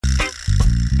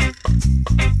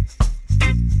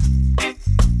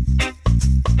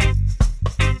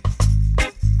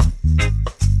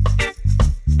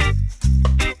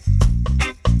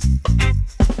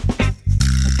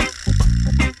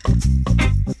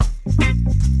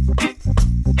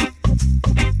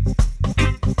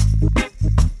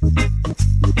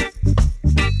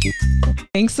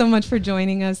Thanks so much for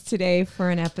joining us today for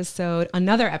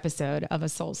another episode of A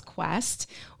Soul's Quest.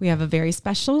 We have a very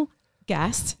special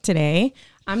guest today.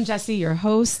 I'm Jessie, your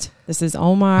host. This is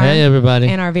Omar. Hey, everybody.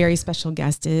 And our very special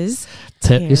guest is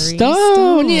Terry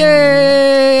Stone.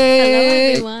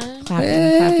 Yay! Hello, everyone.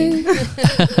 Clapping.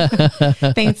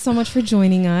 Thanks so much for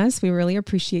joining us. We really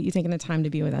appreciate you taking the time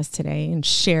to be with us today and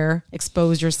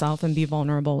expose yourself and be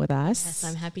vulnerable with us. Yes,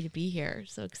 I'm happy to be here.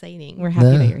 So exciting. We're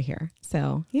happy that you're here.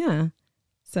 So, yeah.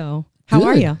 So, how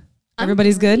are you?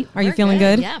 Everybody's good? Are you feeling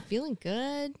good? Yeah, feeling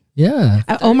good. Yeah.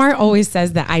 Omar always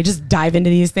says that I just dive into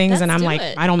these things and I'm like,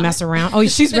 I don't mess around. Oh,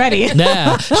 she's ready.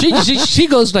 Yeah. She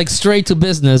goes like straight to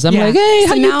business. I'm like, hey,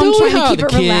 how you doing? I'm trying How to keep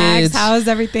the it relaxed. kids? How's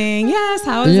everything? Yes,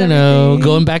 how is You everything? know,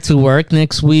 going back to work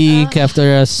next week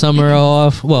after a summer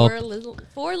off. Well,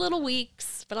 4 little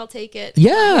weeks, but I'll take it.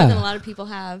 Yeah. More than a lot of people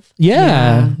have.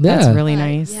 yeah. That's really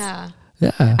nice. Yeah.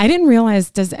 Yeah. I didn't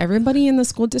realize, does everybody in the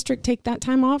school district take that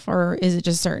time off or is it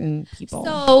just certain people?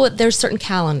 So there's certain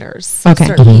calendars. Okay.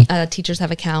 Certain teachers have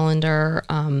a calendar.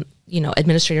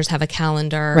 Administrators have a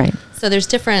calendar. Right. So there's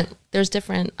different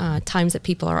times that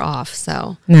people are off.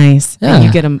 So Nice. Yeah. And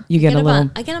you get them. You get a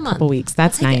little. I get a month. Couple weeks.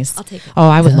 That's I'll take nice. I'll take it. Oh,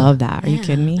 I would love that. Are you Yeah,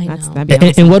 kidding me? I That'd know. be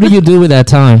awesome. And what do you do with that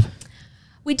time?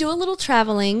 We do a little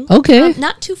traveling. Okay.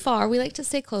 Not too far. We like to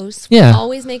stay close. Yeah. We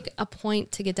always make a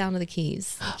point to get down to the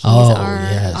Keys. The Keys are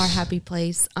our happy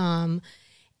place.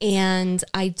 And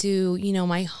I do,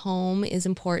 my home is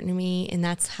important to me, and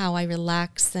that's how I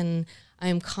relax. And I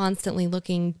am constantly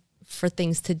looking for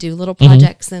things to do, little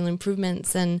projects and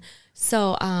improvements. And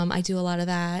so I do a lot of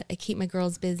that. I keep my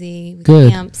girls busy with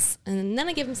camps, and then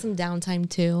I give them some downtime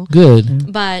too.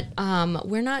 Good. But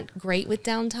we're not great with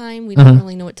downtime. We don't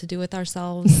really know what to do with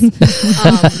ourselves.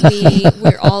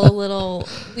 We're all a little.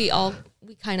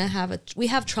 We kind of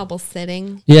have trouble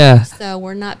sitting. Yeah. So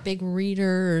we're not big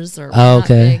readers or not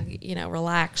big,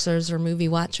 relaxers or movie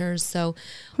watchers. So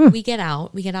we get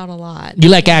out. We get out a lot. You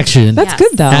like action. That's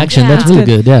good though. Action. Yeah. That's really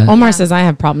good. Yeah. Omar says I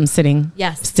have problems sitting.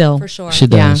 Yes. Still. For sure. She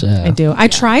does. Yeah. I do. I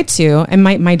try to. And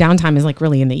my downtime is like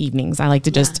really in the evenings. I like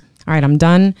to just, all right, I'm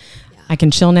done. Yeah. I can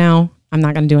chill now. I'm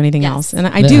not going to do anything else. And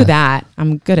I do that.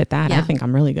 I'm good at that. Yeah. I think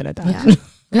I'm really good at that. Yeah.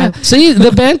 Yeah. See,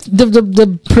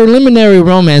 the preliminary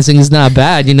romancing is not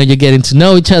bad. You're getting to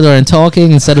know each other and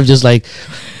talking instead of just like,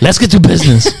 let's get to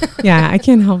business. Yeah, I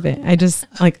can't help it. I just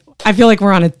I feel like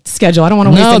we're on a schedule. I don't want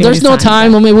to waste No, there's no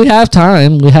time. I mean, we have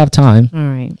time. All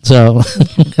right. So,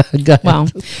 well,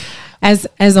 as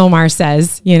Omar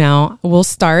says, we'll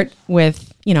start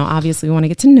with, obviously we want to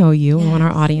get to know you. Yes. We want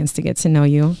our audience to get to know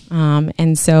you.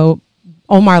 And so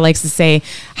Omar likes to say,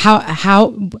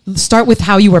 how start with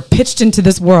how you were pitched into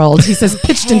this world. He says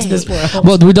pitched into this world.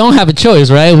 Well, we don't have a choice,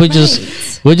 right? We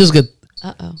just get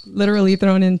literally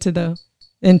thrown into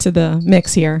the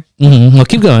mix here. Mm-hmm. Well,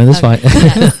 keep going. That's fine.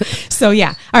 So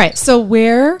yeah. All right. So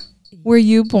where were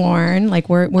you born? Like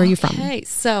where are you from? Okay.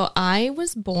 So I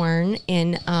was born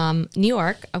in New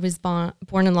York. I was born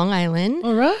in Long Island.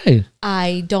 All right.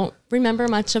 I don't remember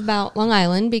much about Long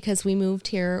Island because we moved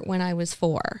here when I was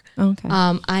 4. Okay.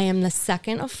 I am the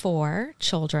second of 4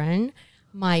 children.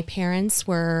 My parents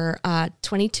were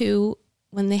 22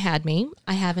 when they had me.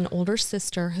 I have an older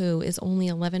sister who is only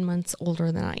 11 months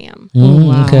older than I am. Oh,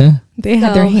 wow. Okay. They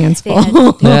had their hands full.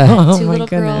 They had Oh, 2 my little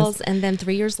goodness. girls, and then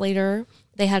 3 years later,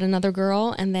 they had another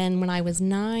girl. And then when I was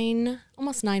 9,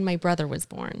 almost 9, my brother was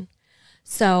born.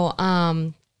 So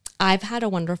I've had a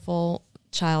wonderful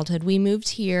childhood. We moved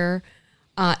here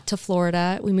to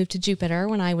Florida. We moved to Jupiter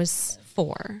when I was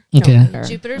 4. Okay.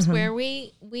 Jupiter's where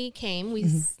we came. We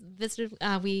visited.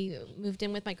 We moved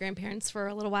in with my grandparents for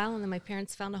a little while, and then my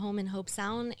parents found a home in Hope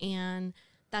Sound, and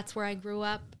that's where I grew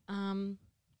up.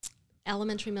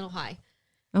 Elementary, middle, high.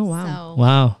 Oh wow. So,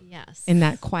 Wow. yes. In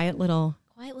that quiet little,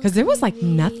 because there was like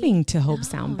nothing to Hope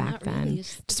Sound back not then. really.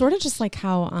 Sort of just like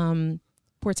how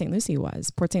Port St. Lucie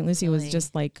was. Port St. Lucie was Really?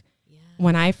 just like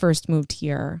when I first moved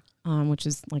here, which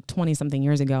is like 20 something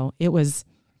years ago, it was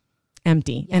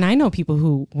empty. Yeah. And I know people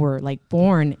who were like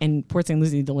born and Port St.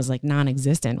 Lucie was like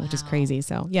non-existent, which is crazy.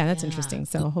 So yeah, that's interesting.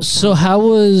 So Hope So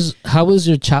Sound. how was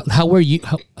your child? How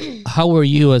were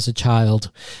you as a child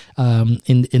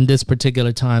in this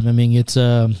particular time? I mean, it's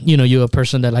you're a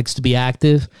person that likes to be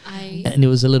active, and it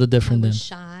was a little different I then. was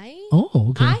shy. Oh,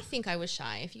 okay. I think I was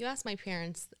shy. If you ask my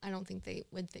parents, I don't think they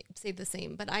would say the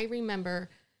same. But I remember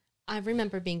I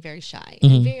remember being very shy,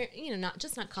 Mm-hmm. and very,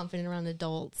 not confident around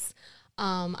adults.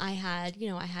 I had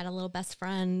a little best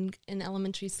friend in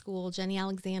elementary school. Jenny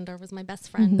Alexander was my best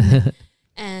friend.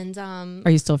 And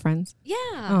are you still friends? Yeah.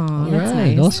 Oh, All that's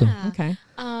right. nice. Awesome. Yeah. Okay.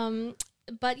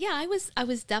 But yeah, I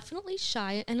was definitely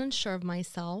shy and unsure of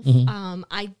myself. Mm-hmm.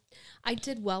 I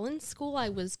did well in school. I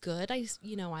was good. I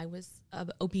was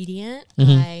obedient.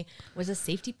 Mm-hmm. I was a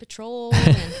safety patrol.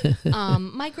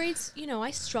 And, my grades,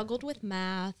 I struggled with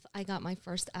math. I got my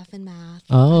first F in math.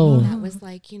 Oh. I mean, that was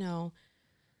like,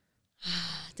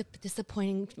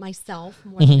 disappointing myself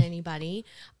more than anybody.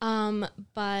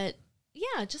 But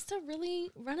yeah, just a really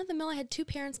run of the mill. I had two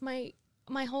parents my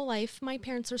whole life. My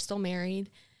parents are still married.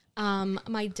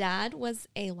 My dad was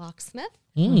a locksmith,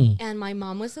 and my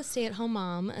mom was a stay-at-home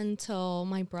mom until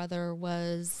my brother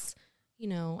was,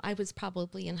 I was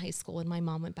probably in high school and my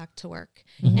mom went back to work.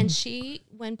 And she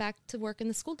went back to work in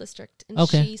the school district. And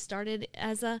she started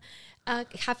as a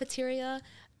cafeteria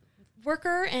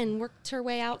worker and worked her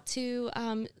way out to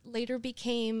later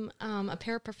became a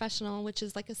paraprofessional, which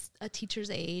is like a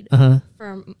teacher's aide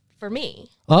for me.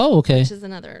 Oh, okay. Which is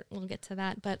another, we'll get to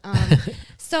that. But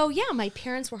so yeah, my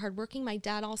parents were hardworking. My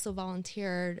dad also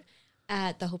volunteered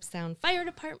at the Hopestown Fire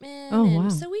Department. Oh, and wow.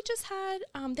 so we just had,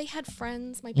 they had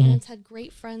friends. My parents had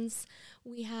great friends.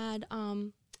 We had,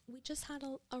 we just had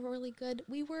a really good,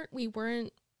 we weren't, we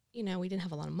didn't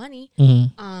have a lot of money,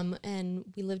 and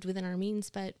we lived within our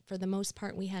means, but for the most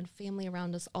part, we had family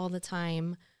around us all the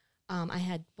time. I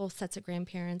had both sets of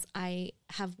grandparents. I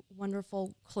have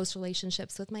wonderful, close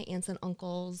relationships with my aunts and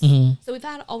uncles. So we've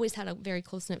always had a very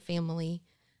close-knit family.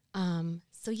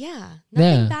 So yeah,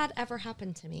 nothing bad ever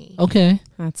happened to me. Okay.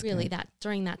 That's really good. that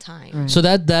during that time. Right. So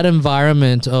that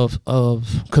environment of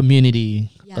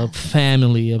community, Yes. of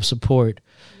family, of support,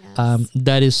 Yes.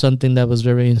 that is something that was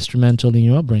very instrumental in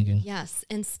your upbringing. Yes,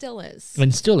 and still is.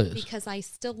 And still is. Because I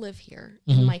still live here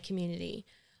in my community.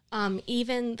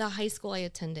 Even the high school I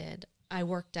attended, I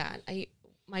worked at.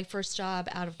 My first job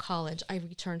out of college, I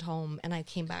returned home and I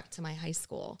came back to my high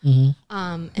school.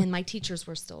 And my teachers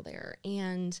were still there.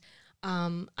 And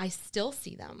I still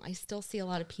see them. I still see a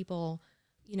lot of people,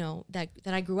 that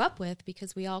I grew up with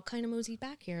because we all kind of moseyed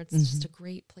back here. It's just a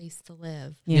great place to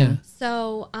live. Yeah.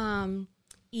 So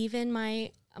even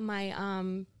my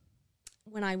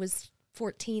when I was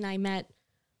 14,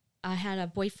 I had a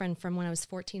boyfriend from when I was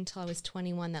 14 till I was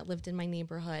 21 that lived in my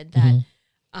neighborhood that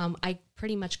I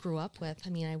pretty much grew up with. I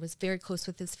mean, I was very close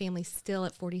with his family. Still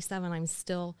at 47, I'm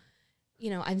still,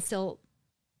 I still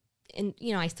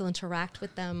interact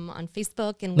with them on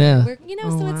Facebook and we're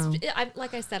it's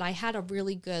like I said, I had a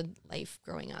really good life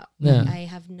growing up. Yeah. I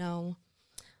have no,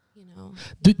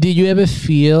 Did you ever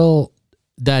feel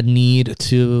that need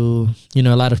to, a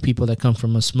lot of people that come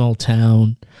from a small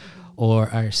town or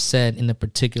are set in a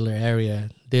particular area,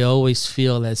 they always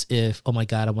feel as if, oh my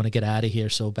God, I want to get out of here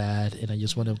so bad. And I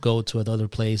just want to go to another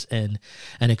place and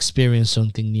experience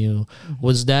something new.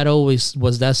 Was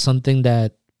that something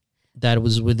that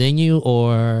was within you,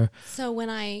 or? So when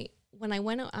I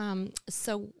went,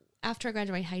 so after I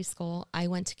graduated high school, I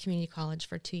went to community college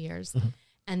for 2 years.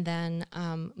 And then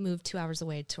moved 2 hours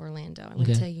away to Orlando. I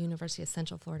went to University of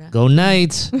Central Florida. Go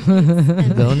Knights!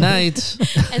 Go Knights!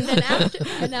 And then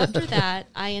after that,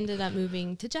 I ended up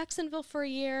moving to Jacksonville for a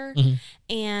year.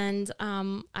 And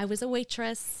I was a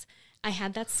waitress. I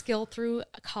had that skill through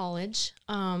college,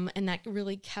 and that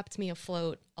really kept me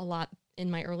afloat a lot in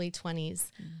my early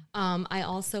 20s. I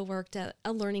also worked at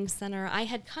a learning center. I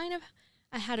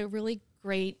had a really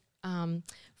great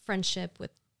friendship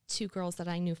with two girls that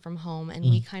I knew from home, and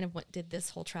we kind of did this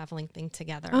whole traveling thing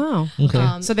together. Oh,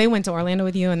 okay. So they went to Orlando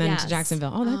with you and then to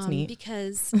Jacksonville. Oh, that's neat.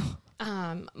 Because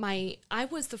I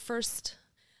was the first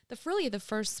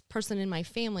person in my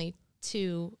family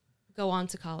to go on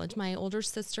to college. My older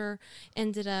sister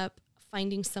ended up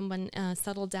finding someone,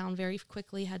 settled down very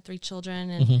quickly, had 3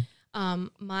 children, and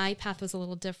my path was a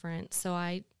little different. So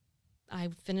I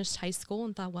finished high school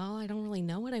and thought, well, I don't really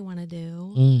know what I want to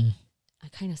do. I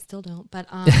kind of still don't, but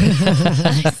I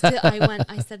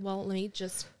said, well, let me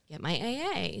just get my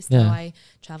AA. So I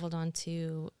traveled on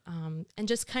to, and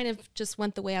just kind of just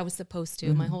went the way I was supposed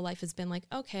to. My whole life has been like,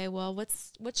 okay, well,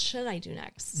 what should I do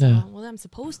next? So, well, I'm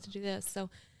supposed to do this.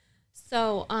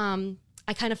 So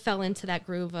I kind of fell into that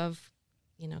groove of,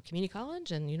 community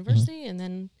college and university. And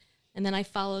then I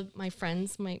followed my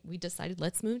friends. We decided,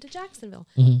 let's move to Jacksonville.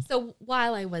 So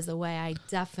while I was away, I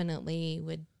definitely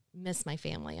would miss my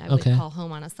family. I would call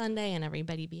home on a Sunday and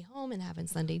everybody be home and having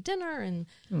Sunday dinner, and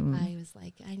I was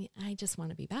like, I just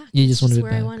want to be back. You just want to be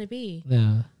where back. I want to be.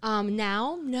 Yeah.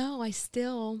 Now, no, I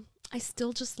still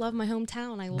just love my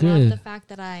hometown. I Good. love the fact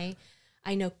that I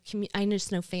I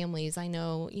just know families. I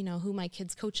know, who my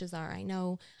kids' coaches are. I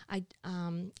know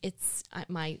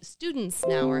my students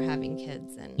now are having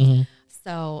kids. And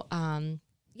so,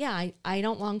 I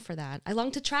don't long for that. I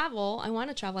long to travel. I want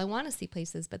to travel. I want to see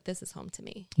places, but this is home to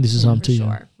me. This is home to you.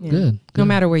 Yeah. Good. No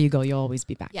matter where you go, you'll always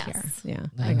be back here. Yeah.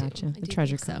 I got you. The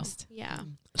Treasure Coast. So. Yeah.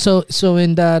 So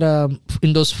in that,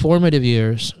 in those formative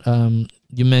years,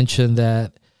 you mentioned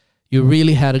that you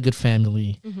really had a good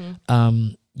family.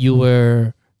 You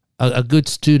were a good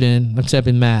student, except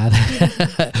in math,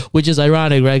 which is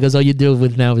ironic, right? Because all you deal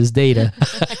with now is data,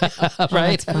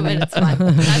 right? But it's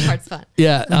fun. That part's fun.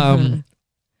 Yeah.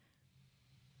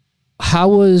 How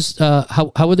was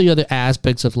how were the other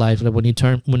aspects of life, like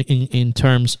in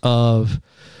terms of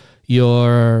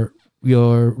your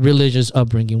religious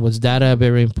upbringing? Was that a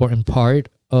very important part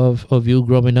of you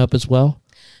growing up as well?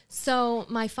 So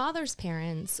my father's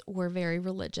parents were very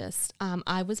religious.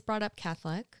 I was brought up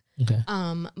Catholic. Okay.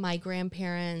 My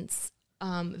grandparents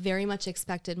very much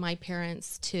expected my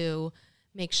parents to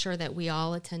make sure that we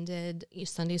all attended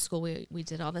Sunday school. We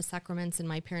did all the sacraments, and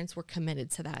my parents were committed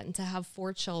to that. And to have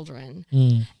 4 children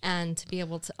and to be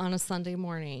able to, on a Sunday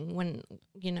morning when,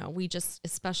 we just,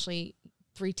 especially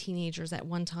 3 teenagers at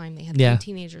one time, they had 3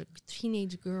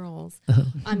 teenage girls.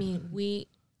 I mean,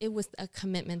 it was a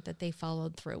commitment that they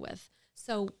followed through with.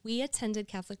 So we attended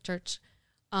Catholic church.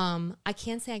 I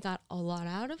can't say I got a lot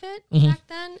out of it back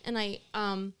then. And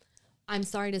I'm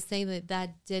sorry to say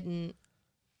that didn't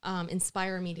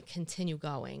inspire me to continue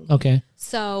going. Okay.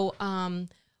 So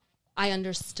I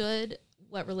understood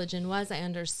what religion was. I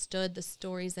understood the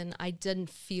stories, and I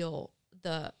didn't feel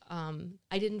the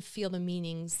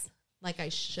meanings like I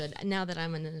should. Now that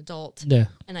I'm an adult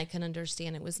and I can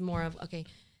understand, it was more of, okay,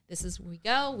 this is where we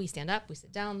go. We stand up, we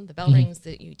sit down, the bell rings,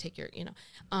 that you take your,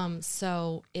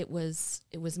 so it was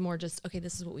more just, okay,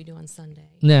 this is what we do on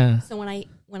Sunday. Yeah. So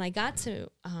when I got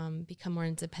to become more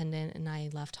independent and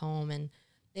I left home, and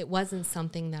it wasn't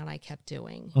something that I kept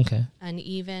doing. Okay. And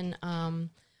even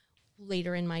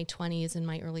later in my 20s and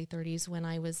my early 30s, when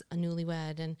I was a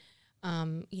newlywed and,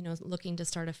 looking to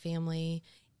start a family,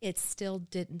 it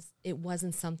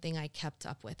wasn't something I kept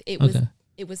up with.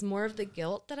 It was more of the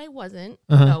guilt that I wasn't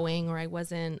going, or I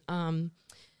wasn't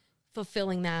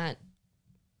fulfilling that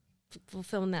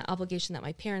obligation that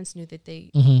my parents knew that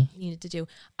they needed to do.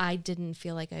 I didn't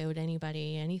feel like I owed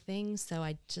anybody anything, so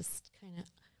I just kind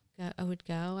of I would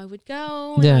go,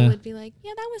 and I would be like,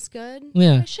 yeah, that was good.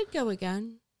 Yeah, I should go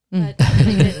again, but I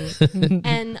didn't.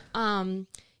 And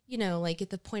like at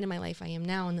the point in my life I am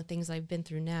now, and the things I've been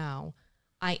through now,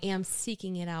 I am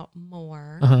seeking it out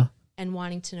more and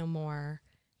wanting to know more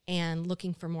and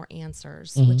looking for more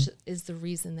answers, which is the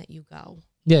reason that you go.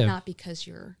 Yeah. Not because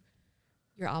you're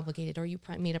obligated, or you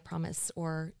made a promise,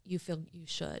 or you feel you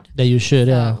should. That you should,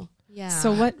 yeah.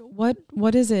 So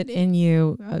what is it in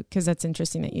you? Because that's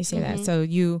interesting that you say that. So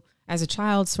you, as a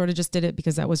child, sort of just did it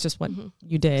because that was just what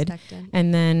you did. Expected.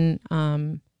 And then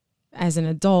as an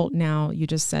adult now, you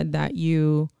just said that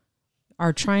you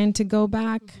are trying to go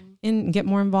back and get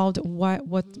more involved. What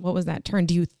was that turn?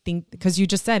 Do you think, because you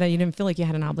just said you didn't feel like you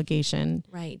had an obligation.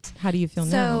 Right. How do you feel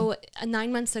now? So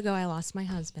 9 months ago, I lost my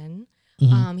husband.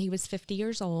 He was 50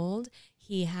 years old.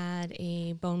 He had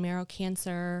a bone marrow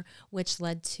cancer, which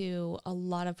led to a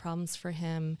lot of problems for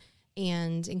him,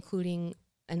 and including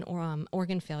an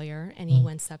organ failure, and he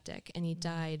went septic, and he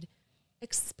died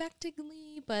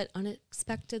expectedly, but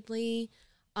unexpectedly.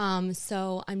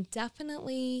 So I'm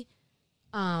definitely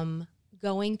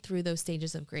going through those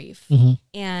stages of grief.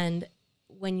 And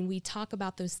when we talk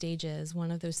about those stages,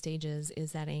 one of those stages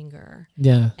is that anger.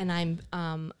 Yeah. And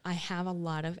I have a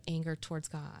lot of anger towards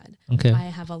God. Okay. I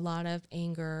have a lot of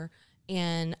anger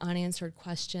and unanswered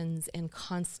questions and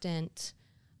constant,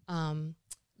 a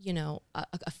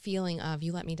feeling of,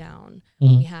 you let me down.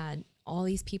 We had all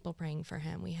these people praying for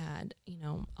him. We had,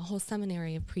 a whole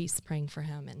seminary of priests praying for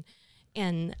him.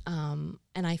 And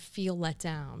I feel let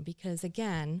down because,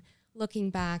 again, looking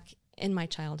back in my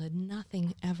childhood,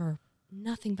 nothing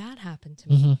bad happened to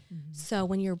me. So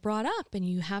when you're brought up and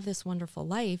you have this wonderful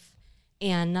life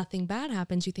and nothing bad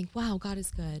happens, you think, wow, God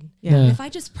is good. Yeah. If I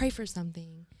just pray for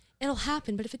something, it'll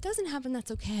happen. But if it doesn't happen,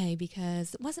 that's okay,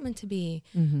 because it wasn't meant to be.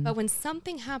 But when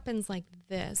something happens like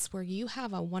this, where you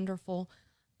have a wonderful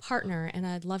partner and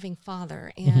a loving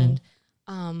father, and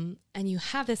you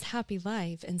have this happy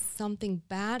life, and something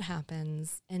bad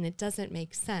happens and it doesn't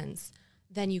make sense,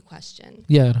 then you question.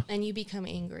 Yeah. And you become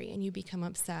angry and you become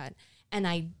upset.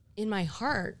 And in my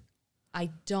heart, I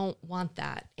don't want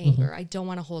that anger. I don't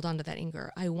want to hold on to that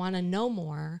anger. I want to know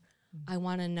more. I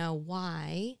want to know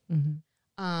why.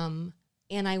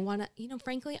 And I want to,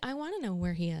 frankly, I want to know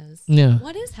where he is. Yeah.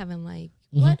 What is heaven like?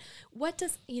 What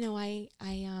does, I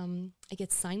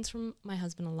get signs from my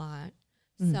husband a lot.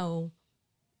 So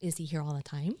is he here all the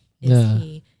time? Is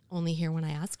he only here when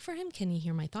I ask for him? Can he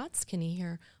hear my thoughts? Can he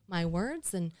hear my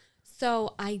words? And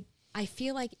so I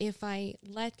feel like if I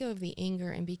let go of the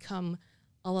anger and become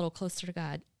a little closer to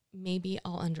God, maybe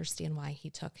I'll understand why he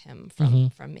took him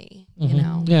from me,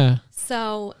 Yeah.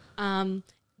 So,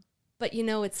 but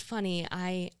it's funny.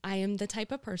 I am the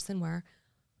type of person where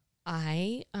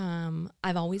I've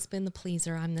always been the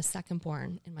pleaser. I'm the second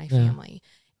born in my family.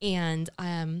 And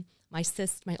my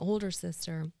older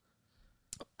sister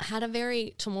had a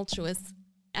very tumultuous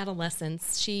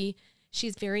adolescence.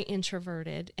 She's very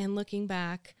introverted, and looking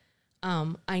back,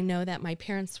 I know that my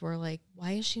parents were like,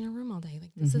 why is she in a room all day?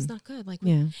 Like, this is not good. Like,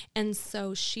 and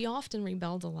so she often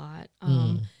rebelled a lot.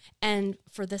 And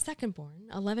for the second born,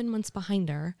 11 months behind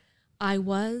her, I'll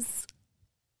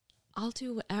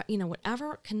do,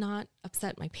 whatever cannot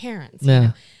upset my parents.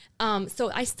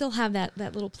 So I still have that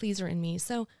little pleaser in me.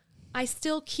 So I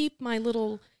still keep my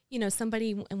little,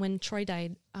 somebody, when Troy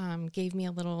died, gave me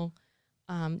a little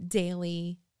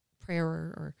daily prayer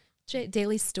or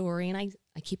daily story, and I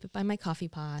keep it by my coffee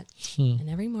pot. And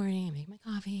every morning I make my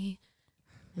coffee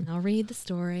and I'll read the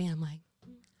story. I'm like,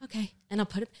 okay. And I'll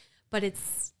put it, but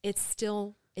it's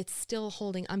still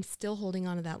holding, I'm still holding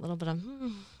on to that little bit of,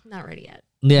 not ready yet.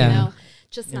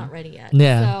 Just not ready yet.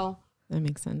 Yeah. So that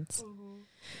makes sense.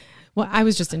 Well, I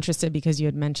was just interested because you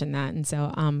had mentioned that. And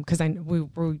so, cause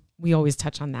we always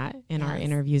touch on that in our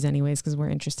interviews anyways, cause we're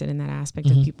interested in that aspect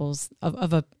of people's,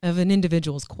 of an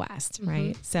individual's quest.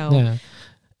 Right. So,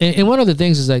 and one of the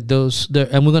things is like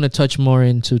and we're going to touch more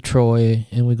into Troy,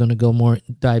 and we're going to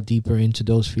dive deeper into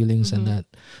those feelings and that.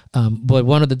 But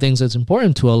one of the things that's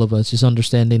important to all of us is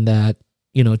understanding that,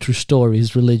 through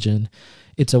stories, religion,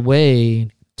 it's a way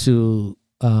to,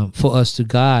 for us to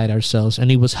guide ourselves.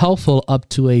 And it was helpful up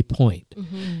to a point.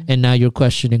 And now you're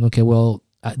questioning, okay, well,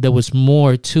 there was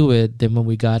more to it than when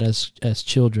we got as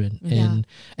children.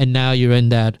 And now you're in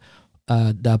that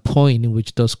point in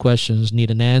which those questions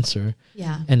need an answer.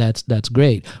 And that's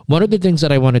great. One of the things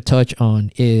that I want to touch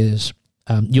on is,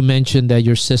 you mentioned that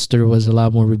your sister was a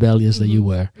lot more rebellious than you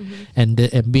were.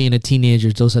 And being a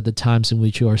teenager, those are the times in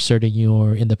which you are asserting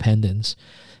your independence.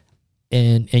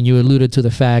 And you alluded to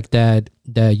the fact that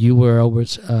you were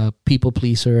always a people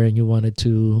pleaser, and you wanted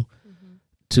to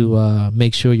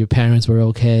make sure your parents were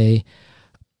okay.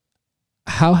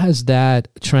 How has that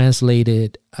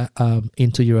translated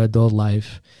into your adult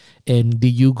life? And do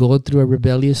you go through a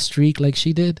rebellious streak like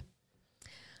she did?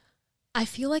 I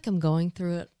feel like I'm going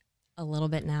through it a little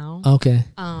bit now. Okay.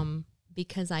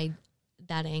 Because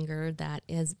that anger that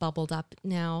is bubbled up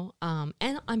now.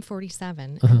 And I'm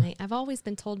 47. And I've always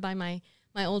been told by my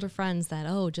older friends that,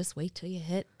 just wait till you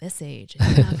hit this age.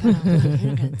 And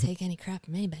you're not gonna take any crap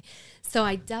from anybody. So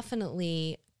I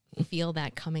definitely feel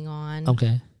that coming on.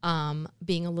 Okay.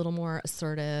 Being a little more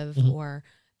assertive or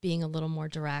being a little more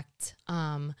direct.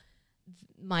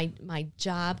 My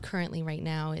job currently right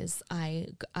now is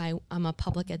I'm a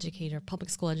public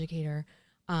school educator.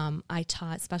 I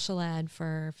taught special ed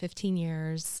for 15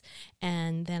 years,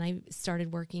 and then I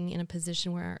started working in a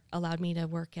position where it allowed me to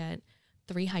work at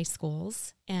 3 high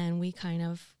schools. And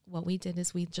what we did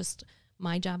is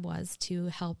my job was to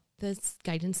help the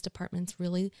guidance departments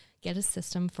really get a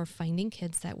system for finding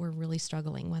kids that were really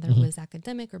struggling, whether it was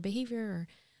academic or behavior or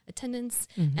attendance.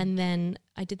 And then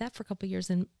I did that for a couple of years,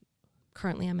 and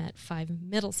currently I'm at 5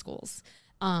 middle schools.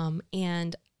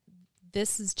 And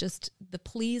this is just the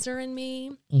pleaser in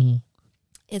me.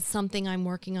 It's something I'm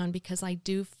working on, because I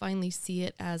do finally see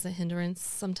it as a hindrance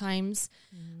sometimes.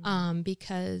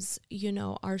 Because,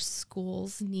 our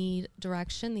schools need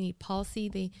direction, they need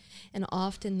policy, and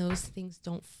often those things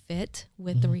don't fit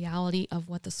with the reality of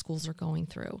what the schools are going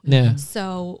through.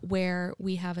 So where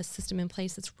we have a system in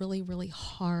place that's really, really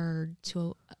hard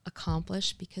to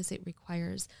accomplish, because it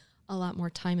requires a lot more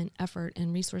time and effort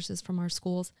and resources from our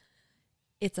schools.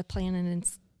 It's a plan, and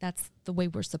that's the way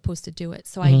we're supposed to do it.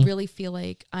 So I really feel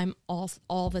like I'm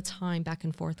all the time back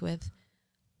and forth with,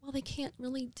 well, they can't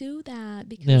really do that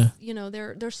because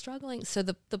they're struggling. So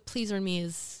the pleaser in me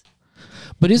is.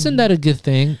 But isn't that a good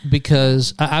thing?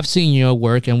 Because I've seen your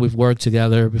work, and we've worked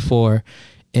together before.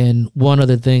 And one of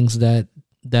the things that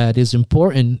is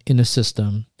important in a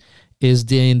system is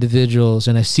the individuals.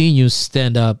 And I've seen you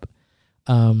stand up.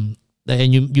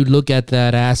 And you look at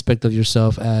that aspect of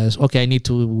yourself as, okay, I need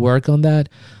to work on that.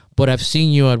 But I've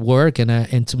seen you at work,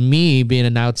 and to me, being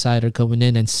an outsider coming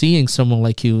in and seeing someone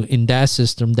like you in that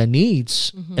system that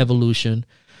needs evolution,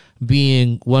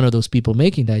 being one of those people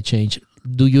making that change,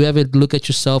 do you ever look at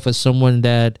yourself as someone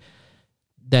that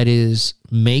is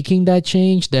making that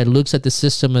change, that looks at the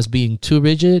system as being too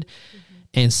rigid,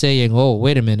 and saying, oh,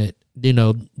 wait a minute,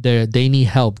 they need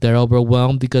help, they're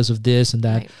overwhelmed because of this and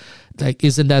that? Right. Like,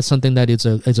 isn't that something that it's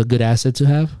a good asset to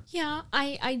have? Yeah,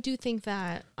 I do think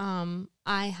that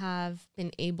I have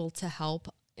been able to help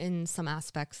in some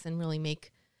aspects and really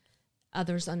make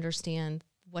others understand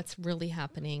what's really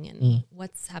happening and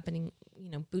what's happening,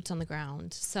 boots on the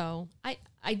ground. So I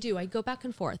go back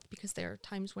and forth, because there are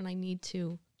times when I need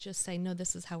to just say, no,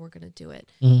 this is how we're going to do it.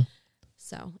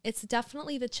 So it's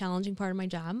definitely the challenging part of my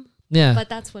job. Yeah. But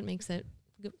that's what makes it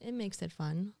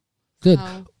fun. Good.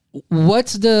 So,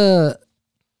 what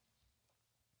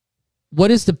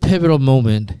is the pivotal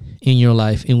moment in your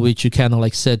life in which you kind of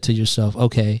like said to yourself,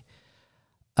 okay,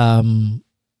 I'm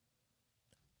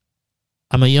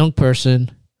a young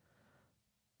person.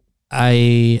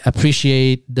 I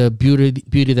appreciate the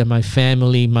beauty that my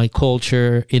family, my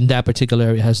culture in that particular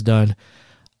area has done.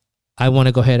 I want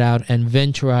to go ahead out and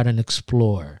venture out and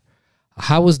explore.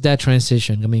 How was that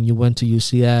transition? I mean, you went to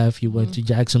UCF, you went to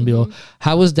Jacksonville.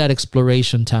 How was that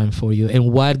exploration time for you?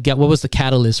 And what was the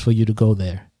catalyst for you to go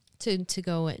there? To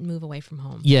go and move away from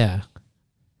home. Yeah.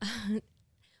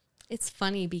 It's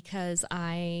funny because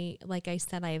like I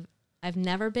said, I've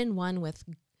never been one with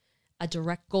a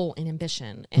direct goal and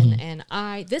ambition. And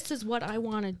this is what I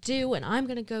want to do, and I'm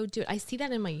going to go do it. I see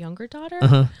that in my younger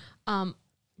daughter.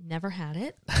 Never had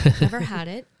it.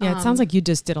 Yeah, it sounds like you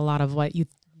just did a lot of what you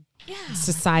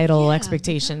societal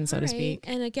expectations, so to speak.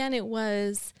 And again, it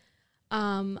was,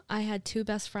 I had two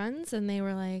best friends, and they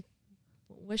were like,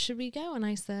 where should we go? And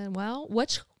I said, well,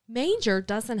 which major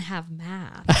doesn't have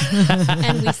math?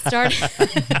 And we started,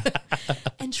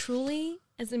 and truly,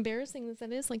 as embarrassing as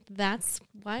that is, like, that's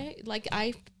why, like,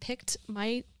 I picked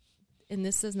and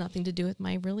this has nothing to do with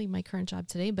my current job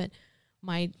today, but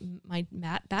my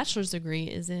bachelor's degree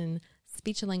is in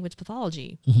speech and language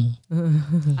pathology.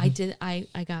 I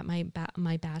got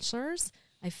my bachelor's.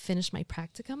 I finished my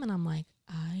practicum, and I'm like,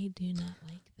 I do not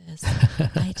like this.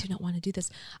 I do not want to do this.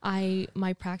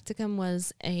 My practicum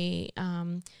was I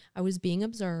was being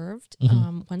observed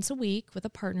once a week with a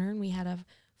partner, and we had a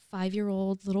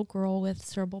 5-year-old little girl with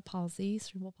cerebral palsy,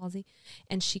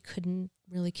 and she couldn't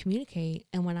really communicate.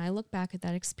 And when I look back at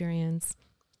that experience,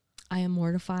 I am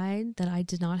mortified that I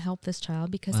did not help this child,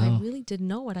 because I really didn't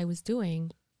know what I was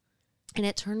doing. And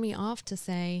it turned me off to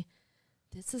say,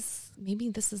 maybe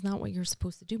this is not what you're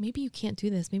supposed to do. Maybe you can't do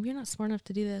this. Maybe you're not smart enough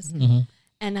to do this.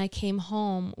 And I came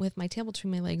home with my tail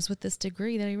between my legs with this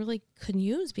degree that I really couldn't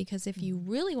use, because if you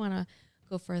really want to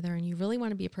go further and you really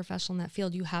want to be a professional in that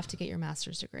field, you have to get your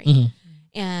master's degree.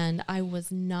 And it was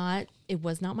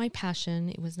not my passion.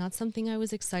 It was not something I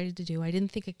was excited to do. I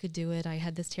didn't think I could do it. I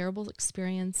had this terrible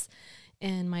experience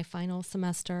in my final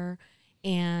semester,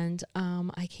 and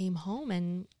I came home,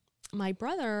 and my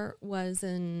brother was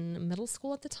in middle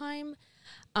school at the time,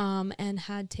 and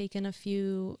had taken a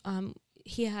few,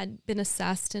 he had been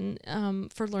assessed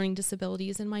for learning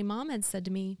disabilities. And my mom had said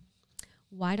to me,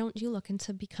 why don't you look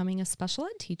into becoming a special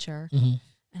ed teacher?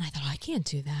 And I thought, I can't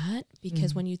do that,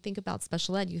 because when you think about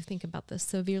special ed, you think about the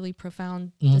severely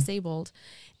profound disabled.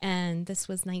 And this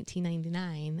was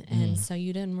 1999. And so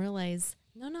you didn't realize,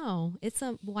 no, it's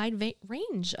a wide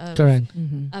range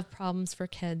of problems for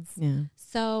kids. Yeah.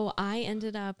 So I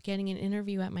ended up getting an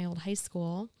interview at my old high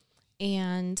school,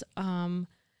 and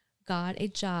got a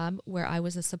job where I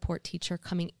was a support teacher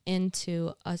coming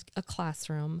into a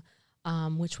classroom,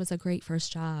 which was a great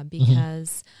first job,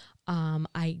 because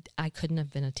I couldn't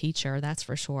have been a teacher, that's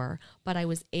for sure. But I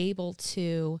was able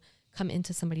to come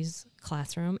into somebody's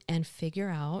classroom and figure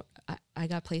out, I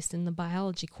got placed in the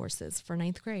biology courses for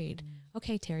 9th grade.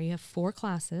 Okay, Terry, you have 4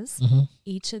 classes.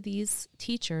 Each of these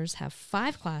teachers have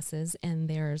 5 classes, and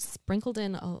there's sprinkled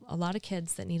in a lot of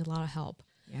kids that need a lot of help.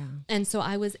 Yeah. And so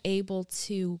I was able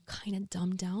to kind of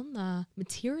dumb down the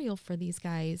material for these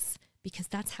guys, because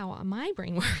that's how my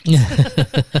brain works.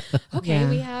 Okay,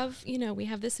 we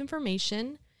have this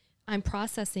information. I'm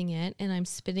processing it, and I'm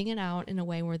spitting it out in a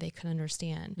way where they could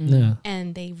understand. Yeah.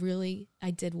 And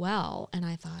I did well. And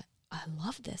I thought, I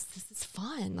love this. This is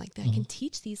fun. Like, I can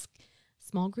teach these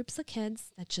small groups of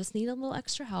kids that just need a little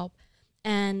extra help.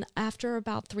 And after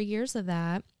about 3 years of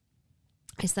that,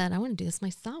 I said, I want to do this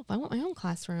myself. I want my own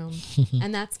classroom.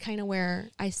 And that's kind of where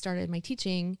I started my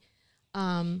teaching.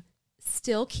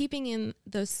 Still keeping in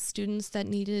those students that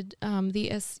needed a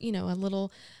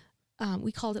little,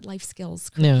 we called it life skills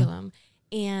curriculum.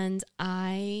 Yeah. And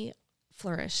I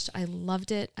flourished. I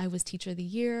loved it. I was teacher of the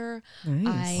year.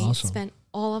 Nice. I spent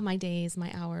all of my days,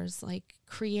 my hours, like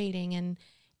creating,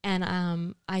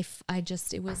 And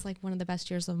it was like one of the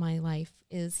best years of my life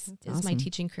is my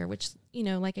teaching career, which, you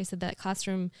know, like I said, that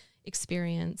classroom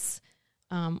experience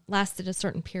lasted a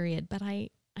certain period. But I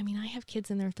mean, I have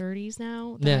kids in their 30s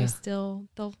now that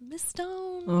they'll Miss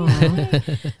Stone. You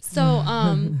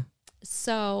know?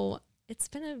 So it's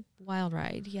been a wild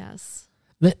ride. Yes.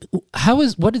 What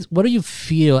do you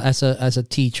feel as a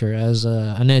teacher, as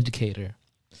an educator,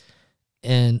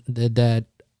 and that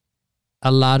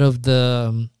a lot of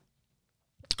the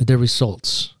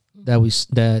results that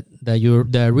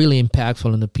are really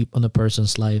impactful on the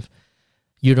person's life,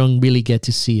 you don't really get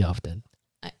to see often.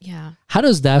 Yeah. How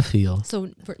does that feel? So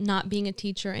for not being a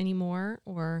teacher anymore,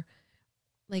 or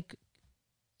like,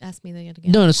 ask me that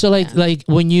again. No. So like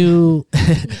when you,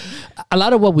 a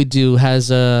lot of what we do has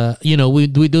we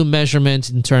do measurements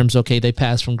in terms, okay, they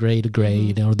pass from grade to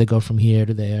grade, or they go from here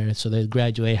to there, so they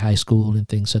graduate high school and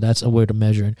things. So that's a way to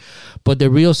measure it. But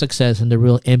the real success and the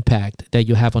real impact that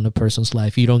you have on a person's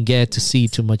life, you don't get to see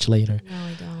too much later. No,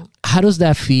 I don't. How does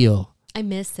that feel? I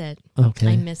miss it. Okay.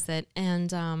 I miss it,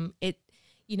 and I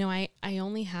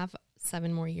only have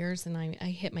 7 more years, and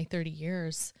I hit my 30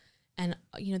 years. And,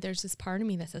 you know, there's this part of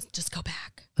me that says, just go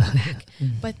back.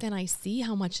 But then I see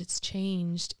how much it's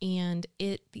changed, and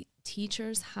the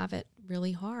teachers have it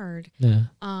really hard. Yeah.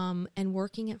 And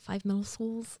working at 5 middle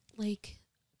schools, like,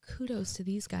 kudos to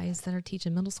these guys that are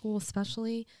teaching middle school,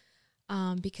 especially,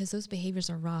 because those behaviors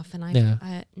are rough. And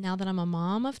I now that I'm a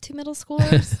mom of 2 middle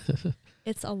schoolers,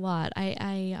 it's a lot.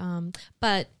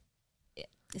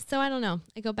 So I don't know.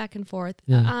 I go back and forth.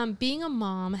 Yeah. Being a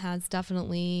mom has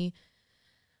definitely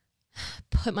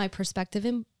put my perspective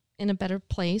in a better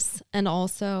place, and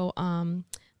also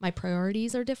my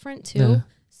priorities are different too. Yeah.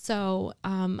 So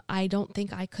I don't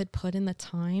think I could put in the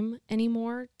time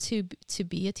anymore to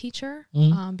be a teacher,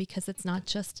 because it's not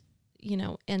just, you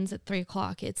know, ends at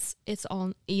 3:00. It's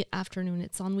all afternoon.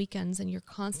 It's on weekends, and you're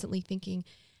constantly thinking,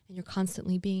 and you're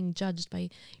constantly being judged by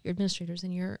your administrators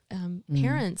and your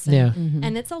parents. And,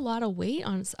 and it's a lot of weight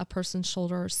on a person's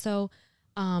shoulders. So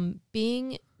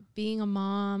being a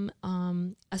mom,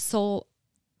 a sole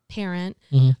parent,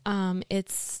 I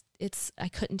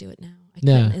couldn't do it now. I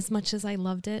couldn't, as much as I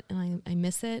loved it and I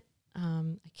miss it.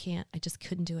 I just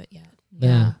couldn't do it yet.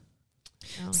 Yeah.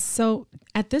 So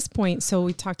at this point,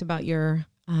 we talked about your,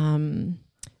 where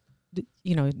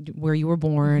you were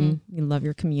born, you love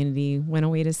your community, went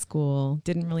away to school,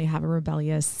 didn't really have a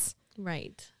rebellious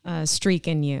streak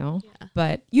in you,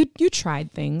 but you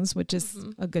tried things, which is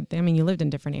a good thing. I mean, you lived in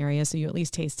different areas, so you at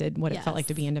least tasted what it felt like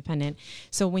to be independent.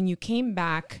 So when you came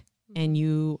back and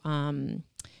you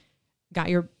got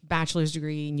your bachelor's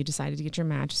degree and you decided to get your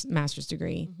master's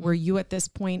degree, were you at this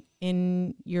point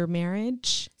in your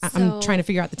marriage? I'm trying to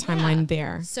figure out the timeline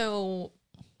there. So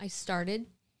I started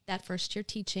that first year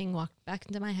teaching, walked back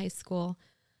into my high school,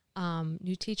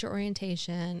 new teacher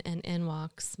orientation, and in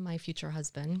walks my future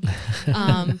husband.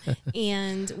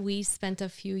 And we spent a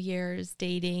few years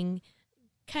dating,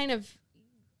 kind of,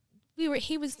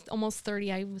 he was almost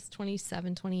 30, I was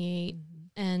 27, 28,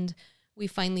 and we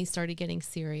finally started getting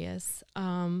serious.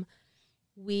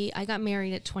 I got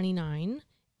married at 29,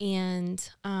 and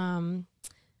the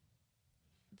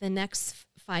next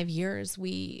 5 years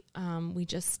we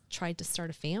just tried to start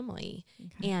a family,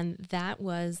 and that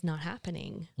was not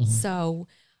happening. So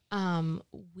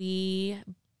we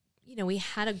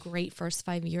had a great first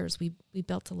 5 years. We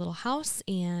built a little house,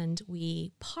 and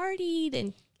we partied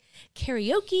and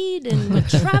karaoke'd and went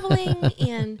traveling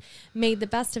and made the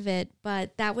best of it.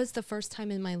 But that was the first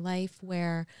time in my life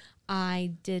where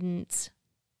I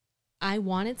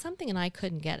wanted something and I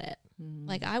couldn't get it.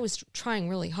 Like, I was trying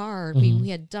really hard. We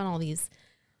had done all these,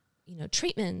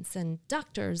 treatments and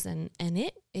doctors, and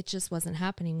it just wasn't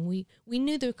happening. We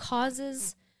knew the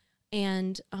causes,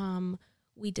 and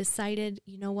we decided,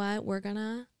 you know what, we're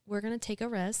gonna take a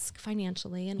risk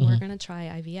financially, and we're gonna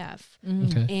try IVF.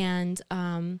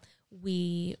 And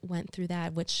we went through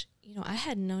that, which I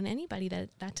hadn't known anybody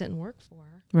that didn't work for.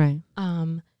 Right.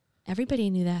 Everybody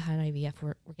knew that had IVF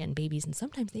were getting babies, and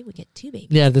sometimes they would get 2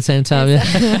 babies. Yeah, at the same time.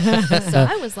 So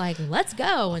I was like, let's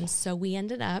go. And so we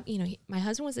ended up, my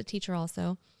husband was a teacher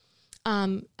also.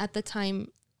 At the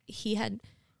time,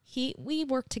 we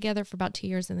worked together for about 2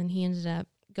 years, and then he ended up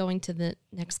going to the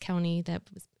next county that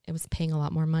was paying a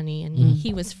lot more money, and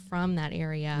he was from that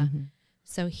area.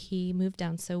 So he moved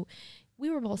down. So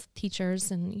we were both teachers,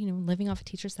 and, living off a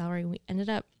teacher's salary. We ended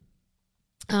up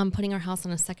putting our house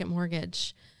on a second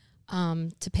mortgage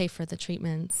to pay for the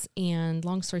treatments. And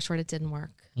long story short, it didn't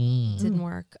work.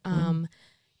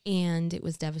 and it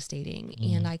was devastating.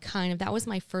 And that was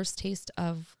my first taste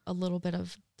of a little bit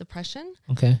of depression.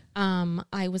 Okay.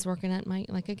 I was working at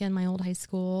my old high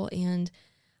school, and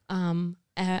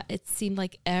it seemed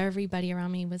like everybody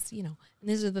around me was, and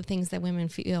these are the things that women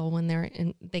feel when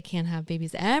they can't have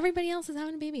babies. Everybody else is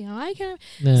having a baby. Oh, I can't.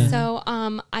 Yeah. So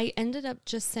I ended up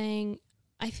just saying,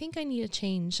 I think I need a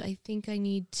change. I think I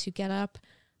need to get up.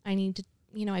 I need to,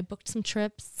 I booked some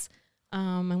trips.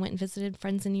 I went and visited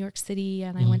friends in New York City,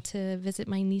 and I went to visit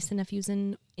my niece and nephews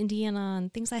in Indiana,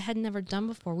 and things I had never done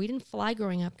before. We didn't fly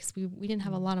growing up because we didn't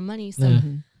have a lot of money. So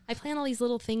I planned all these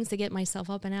little things to get myself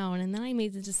up and out. And then I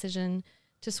made the decision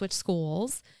to switch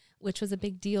schools, which was a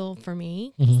big deal for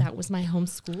me. That was my home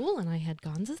school, and I had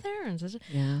Gonzas there.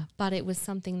 But it was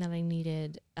something that I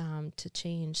needed to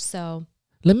change. So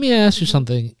let me ask you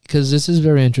something, because this is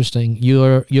very interesting.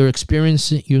 You're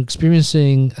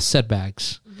experiencing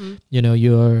setbacks. And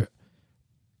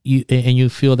you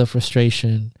feel the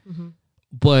frustration,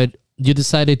 but you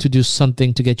decided to do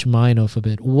something to get your mind off of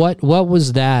it. What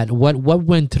was that? What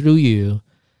went through you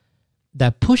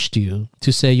that pushed you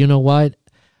to say, you know what,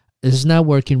 this is not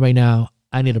working right now,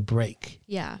 I need a break?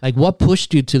 Yeah. Like, what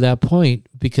pushed you to that point?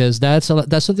 Because that's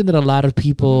something that a lot of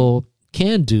people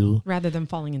can do, rather than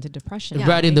falling into depression.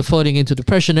 Rather than falling into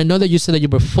depression. I know that you said that you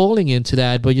were falling into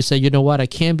that, but you said, you know what, I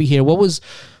can't be here. What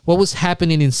was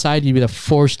happening inside you that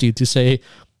forced you to say,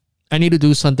 I need to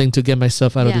do something to get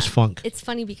myself out of this funk? It's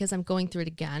funny because I'm going through it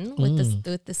again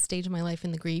with this stage of my life,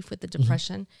 in the grief, with the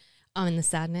depression, and the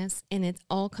sadness, and it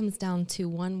all comes down to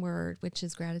one word, which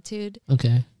is gratitude.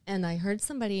 Okay. And I heard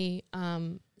somebody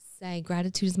say,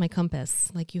 gratitude is my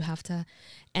compass. Like, you have to,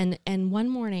 and one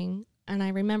morning. And I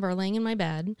remember laying in my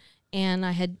bed, and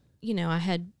I had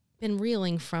been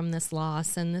reeling from this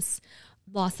loss and this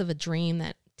loss of a dream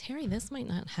that, Terry, this might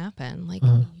not happen. Like,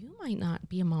 you might not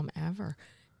be a mom ever.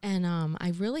 And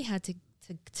I really had to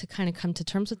kind of come to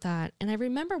terms with that. And I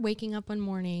remember waking up one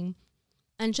morning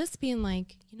and just being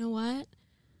like, you know what?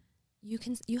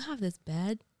 You have this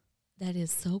bed that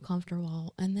is so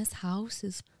comfortable, and this house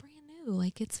is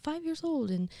like, it's 5 years old,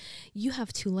 and you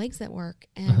have two legs at work,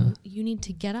 and you need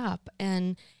to get up.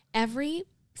 And every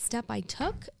step I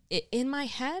took, in my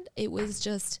head, it was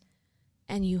just,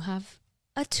 and you have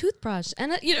a toothbrush.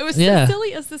 And it was so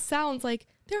silly as this sounds, like,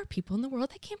 there are people in the world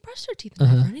that can't brush their teeth and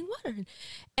have running water.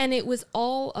 And it was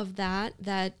all of that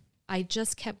I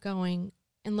just kept going,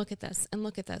 and look at this, and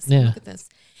look at this, and look at this.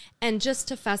 And just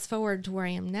to fast forward to where I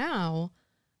am now,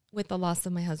 with the loss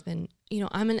of my husband,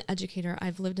 I'm an educator.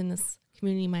 I've lived in this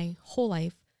community my whole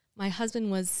life. My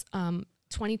husband was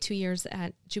 22 years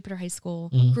at Jupiter High School,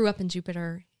 grew up in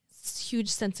Jupiter, huge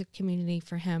sense of community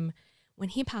for him. When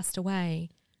he passed away,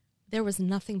 there was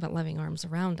nothing but loving arms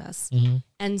around us.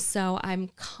 And so I'm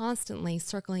constantly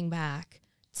circling back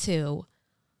to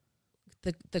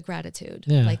the gratitude.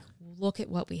 Like, look at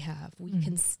what we have. We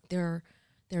can,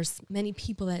 there's many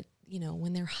people that,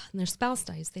 when their spouse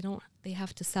dies, they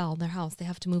have to sell their house. They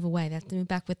have to move away. They have to move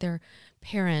back with their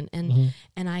parent. And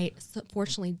I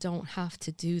fortunately don't have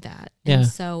to do that. And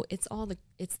so it's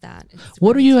that.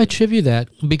 What do you attribute that?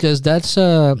 Because that's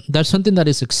something that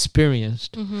is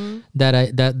experienced,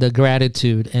 that the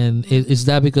gratitude. And is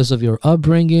that because of your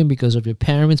upbringing, because of your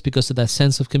parents, because of that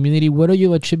sense of community? What do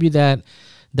you attribute that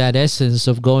essence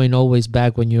of going always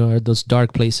back when you're at those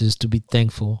dark places to be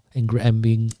thankful and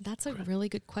being? That's a really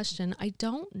good question. I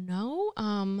don't know.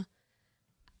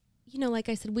 Like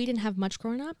I said, we didn't have much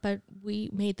growing up, but we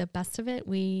made the best of it.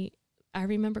 I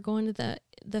remember going to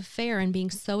the fair and being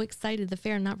so excited, the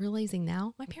fair, and not realizing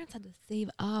now my parents had to save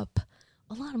up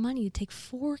a lot of money to take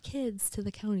 4 kids to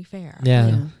the county fair.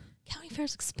 Yeah. County fair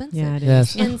is expensive. Yeah, it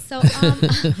is. And so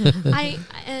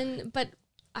but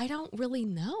I don't really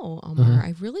know, Omar.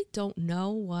 I really don't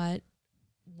know what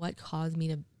caused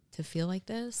me to feel like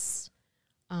this.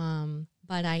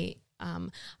 But I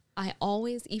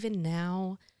always, even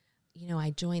now,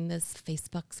 I joined this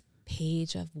Facebook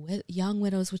page of young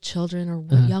widows with children, or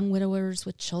young widowers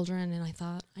with children. And I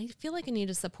thought, I feel like I need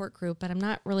a support group, but I'm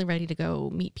not really ready to go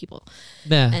meet people.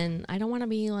 Yeah. And I don't want to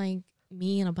be like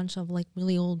me and a bunch of like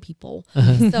really old people.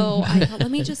 So I thought,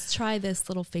 let me just try this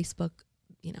little Facebook,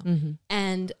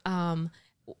 and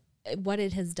what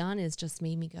it has done is just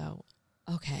made me go,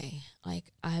 okay,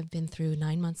 like, I've been through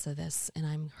 9 months of this, and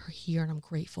I'm here, and I'm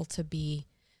grateful to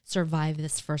survive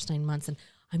this first 9 months. And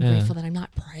I'm grateful that I'm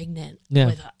not pregnant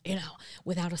with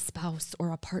without a spouse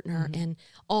or a partner, and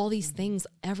all these things.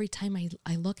 Every time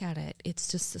I look at it, it's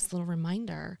just this little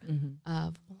reminder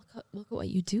of, well, look at what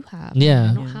you do have.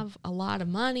 I don't have a lot of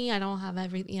money. I don't have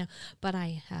everything, but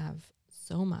I have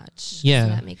so much. Yeah. So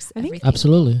that makes everything.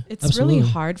 Absolutely. It's really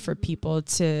hard for people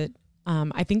to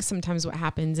I think sometimes what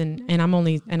happens, and I'm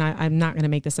not going to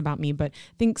make this about me, but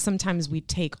I think sometimes we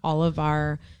take all of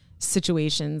our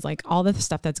situations, like all the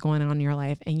stuff that's going on in your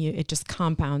life, and it just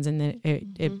compounds, and then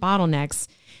it bottlenecks,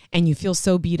 and you feel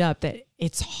so beat up that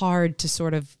it's hard to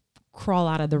sort of crawl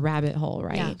out of the rabbit hole,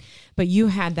 right? Yeah. But you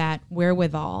had that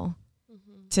wherewithal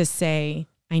to say,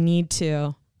 I need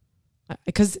to,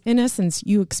 because in essence,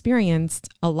 you experienced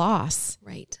a loss,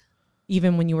 right?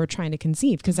 Even when you were trying to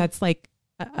conceive, because that's like,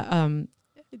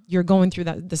 you're going through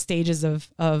the stages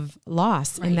of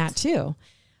loss in that too.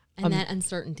 And that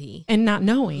uncertainty. And not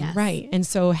knowing, yes. Right. And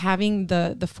so having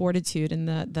the fortitude and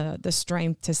the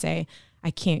strength to say,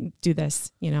 I can't do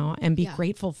this, and be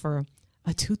grateful for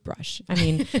a toothbrush. I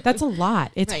mean, that's a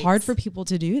lot. It's hard for people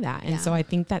to do that. And so I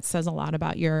think that says a lot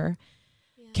about your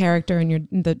character and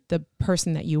the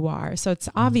person that you are. So it's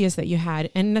obvious that you had,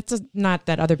 and that's not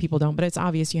that other people don't, but it's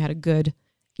obvious you had a good,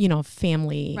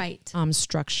 family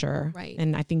structure. Right.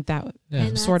 And I think that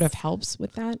sort of helps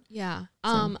with that. Yeah.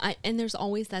 So. And there's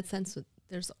always that sense that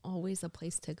there's always a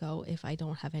place to go if I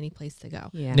don't have any place to go.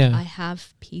 Yeah. I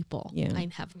have people. Yeah. I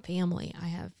have family. I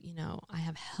have, I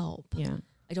have help. Yeah.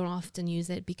 I don't often use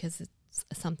it because it's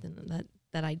something that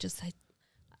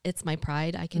it's my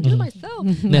pride. I can do it myself.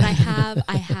 But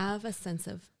I have a sense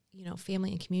of,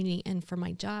 family and community. And for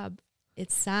my job,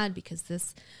 it's sad because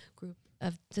this group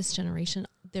of this generation,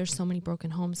 there's so many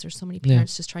broken homes. There's so many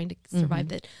parents just trying to survive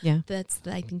that. Yeah.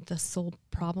 I think the sole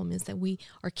problem is that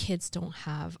our kids don't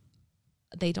have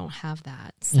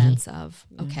that sense of,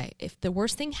 okay, if the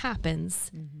worst thing happens,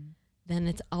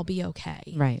 then I'll be okay.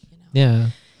 Right. Yeah.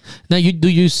 Now, do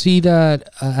you see that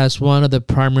as one of the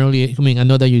primarily? I mean, I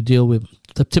know that you deal with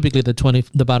typically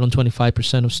the bottom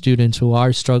 25% of students who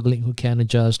are struggling, who can't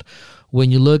adjust. When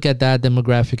you look at that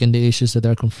demographic and the issues that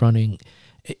they're confronting,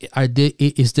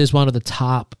 is this one of the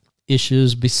top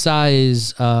issues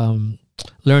besides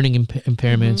learning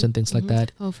impairments and things like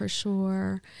that? Oh, for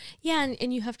sure. Yeah,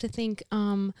 and you have to think.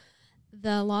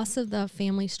 The loss of the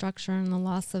family structure and the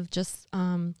loss of just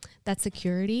that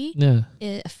security,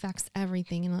 it affects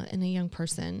everything in a young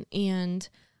person. And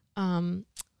when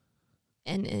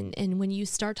you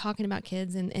start talking about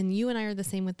kids, and you and I are the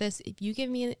same with this. If you give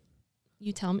me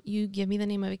the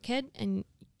name of a kid and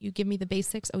you give me the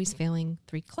basics. Oh, he's failing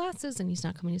 3 classes and he's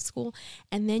not coming to school.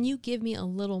 And then you give me a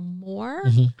little more.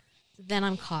 Then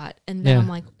I'm caught. And then I'm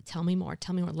like, tell me more.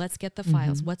 Let's get the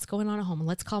files. What's going on at home?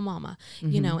 Let's call mama,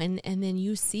 and then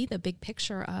you see the big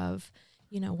picture of,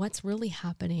 what's really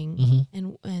happening.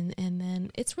 And then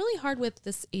it's really hard with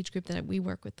this age group that we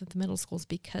work with the middle schools,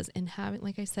 because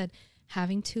like I said,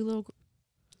 having 2 little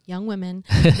young women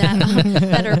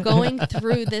that are going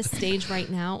through this stage right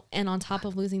now, and on top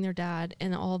of losing their dad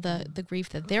and all the grief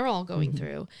that they're all going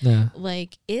through,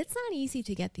 like, it's not easy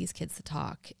to get these kids to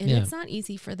talk, and it's not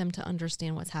easy for them to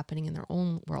understand what's happening in their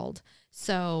own world.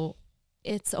 So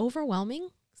it's overwhelming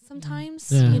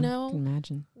sometimes,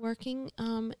 imagine working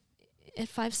at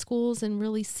 5 schools and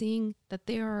really seeing that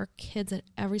there are kids at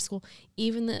every school.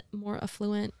 Even the more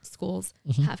affluent schools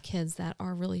have kids that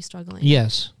are really struggling.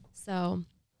 Yes. So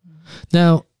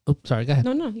now, sorry, go ahead.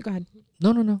 No, you go ahead.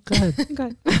 No, go ahead. Go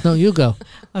ahead. No, you go.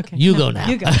 Okay. You go now.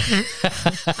 You go.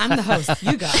 I'm the host.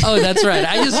 You go. Oh, that's right.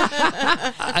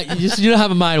 You know how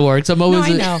my mind works. I'm always.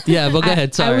 No, I know. Yeah, but go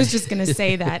ahead. Sorry. I was just going to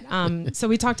say that. So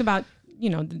we talked about,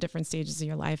 the different stages of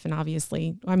your life. And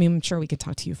obviously, I'm sure we could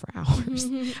talk to you for hours.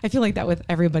 I feel like that with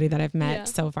everybody that I've met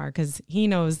so far, because he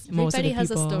knows most of the people. Everybody has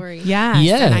a story.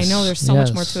 Yes. And I know there's so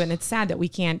much more to it. And it's sad that we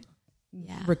can't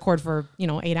record for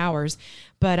 8 hours,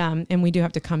 but and we do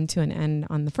have to come to an end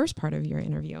on the first part of your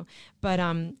interview. But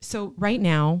so right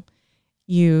now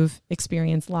you've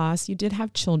experienced loss. You did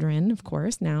have children, of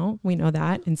course. Now we know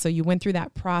that, and so you went through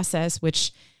that process,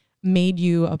 which made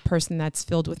you a person that's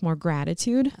filled with more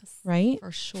gratitude, right?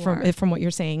 For sure. From what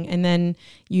you're saying, and then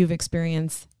you've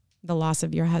experienced the loss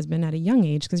of your husband at a young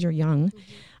age, because you're young,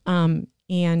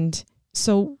 and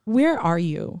so where are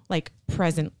you, like,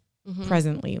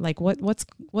 presently? Like,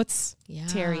 what's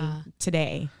Terry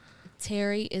today?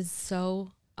 Terry is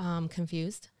so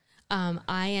confused.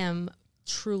 I am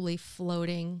truly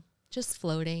floating, just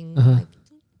floating.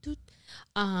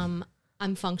 I'm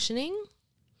functioning.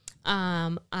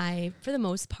 For the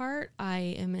most part,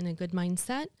 I am in a good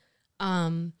mindset.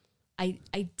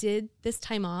 I did this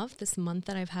time off, this month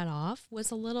that I've had off was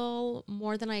a little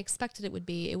more than I expected it would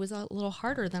be. It was a little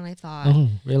harder than I thought. Oh,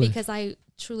 really? Because I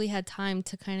truly had time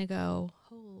to kind of go,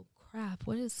 oh crap,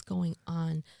 what is going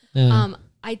on? Yeah.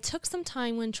 I took some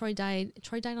time when Troy died.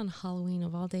 Troy died on Halloween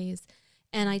of all days.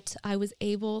 And I was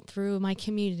able, through my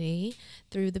community,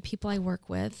 through the people I work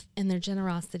with and their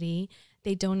generosity,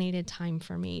 they donated time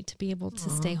for me to be able to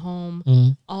stay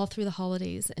home all through the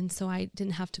holidays. And so I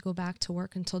didn't have to go back to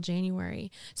work until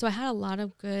January. So I had a lot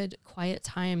of good quiet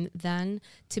time then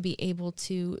to be able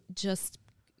to just,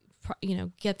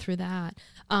 get through that.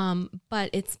 But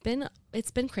it's been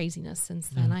craziness since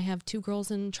then. I have 2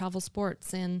 girls in travel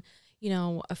sports and,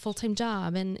 a full-time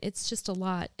job, and it's just a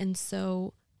lot. And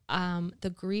so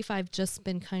the grief, I've just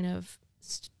been kind of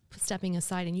stepping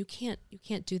aside, and you can't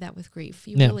do that with grief.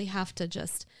 You really have to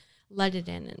just let it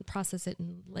in and process it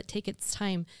and take its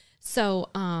time. So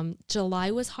July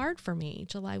was hard for me.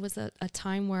 July was a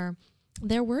time where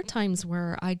there were times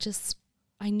where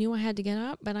I knew I had to get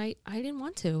up, but I didn't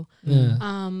want to.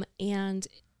 And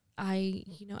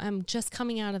I'm just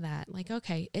coming out of that. Like,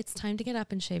 okay, it's time to get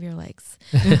up and shave your legs.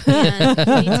 And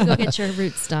you need to go get your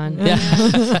roots done.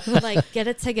 Like, get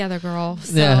it together, girl.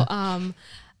 So,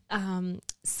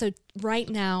 so right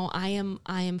now I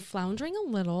am floundering a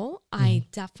little. I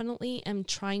definitely am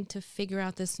trying to figure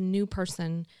out this new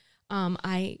person.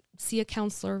 I see a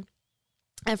counselor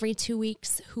every 2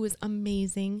 weeks who is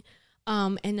amazing.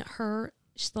 And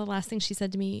the last thing she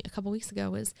said to me a couple weeks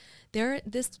ago was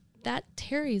that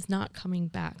Terry's not coming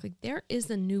back. Like, there is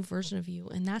a new version of you,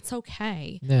 and that's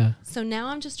okay. Yeah. So now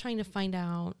I'm just trying to find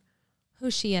out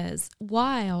who she is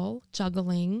while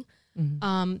juggling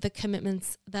the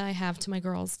commitments that I have to my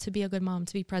girls, to be a good mom,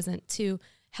 to be present, to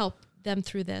help them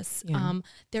through this. Yeah.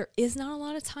 There is not a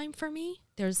lot of time for me.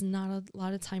 There's not a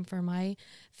lot of time for my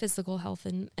physical health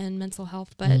and mental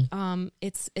health, but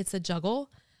it's a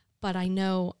juggle. But I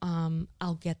know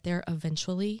I'll get there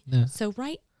eventually. Yeah. So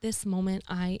right this moment,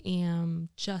 I am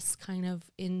just kind of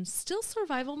in still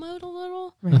survival mode a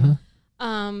little. Right.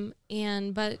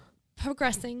 But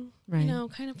progressing, right.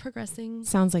 Kind of progressing.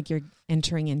 Sounds like you're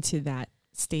entering into that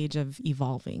stage of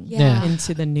evolving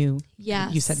into the new,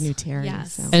 you said new Terry.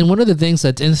 Yes. So. And one of the things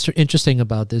that's interesting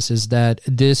about this is that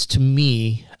this, to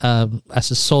me, as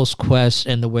a soul's quest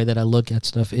and the way that I look at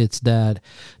stuff, it's that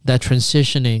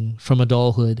transitioning from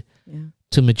adulthood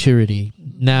to maturity.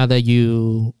 Now that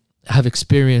you have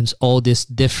experienced all these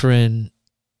different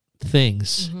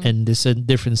things and these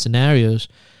different scenarios,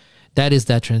 that is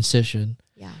that transition.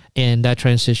 Yeah. And that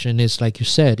transition is, like you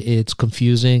said, it's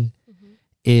confusing.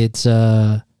 It's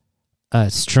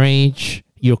strange.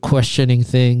 You're questioning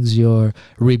things. You're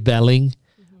rebelling,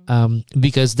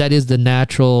 because that is the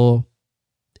natural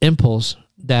impulse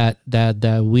that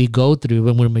we go through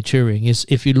when we're maturing. Is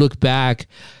if you look back,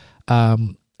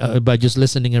 by just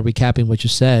listening and recapping what you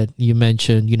said, you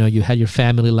mentioned you had your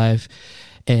family life,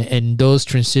 and those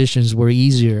transitions were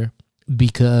easier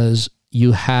because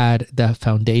you had that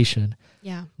foundation.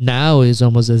 Yeah. Now it's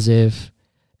almost as if,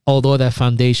 although that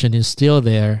foundation is still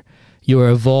there, you're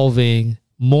evolving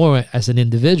more as an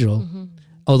individual.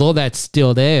 Although that's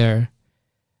still there,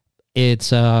 it's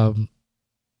that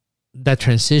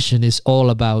transition is all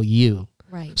about you.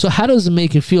 Right. So how does it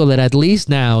make you feel that at least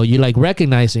now you're like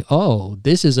recognizing, oh,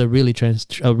 this is a real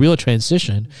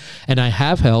transition, and I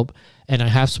have help and I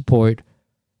have support,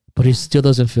 but it still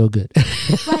doesn't feel good.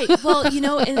 Right. Well,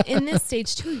 in this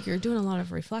stage too, you're doing a lot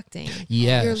of reflecting.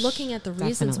 Yes. You're looking at the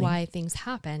reasons why things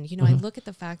happen. I look at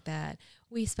the fact that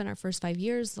we spent our first 5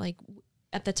 years, like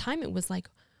at the time it was like,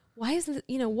 why isn't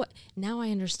it, what? Now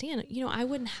I understand. I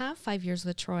wouldn't have 5 years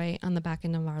with Troy on the back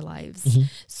end of our lives.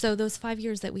 So those 5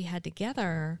 years that we had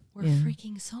together were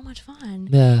freaking so much fun.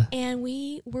 Yeah. And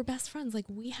we were best friends. Like,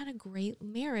 we had a great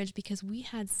marriage because we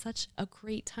had such a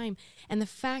great time. And the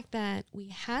fact that we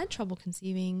had trouble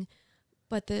conceiving,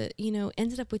 but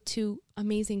ended up with 2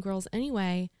 amazing girls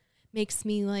anyway, makes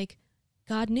me like,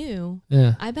 God knew,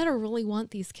 I better really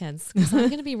want these kids because I'm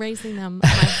going to be raising them my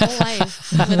whole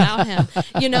life without him,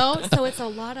 So it's a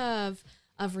lot of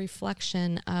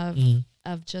reflection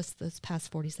of just this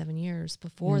past 47 years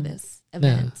before this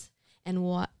event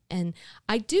and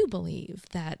I do believe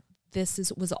that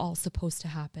this was all supposed to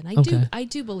happen. I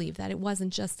do believe that it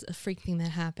wasn't just a freak thing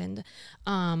that happened.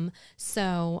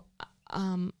 So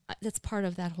that's part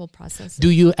of that whole process. Do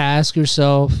you ask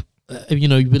yourself, you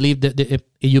believe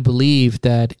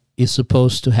that it's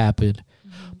supposed to happen,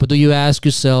 but do you ask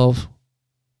yourself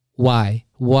why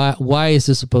is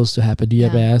this supposed to happen? Do you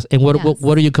ever ask? And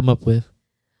what do you come up with?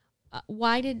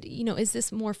 Why did is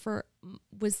this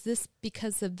was this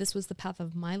because of this was the path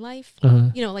of my life?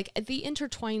 Like the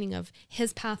intertwining of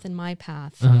his path and my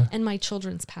path and my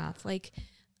children's path. Like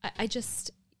I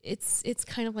just it's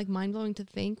kind of like mind blowing to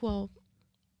think. Well,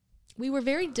 we were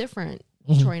very different.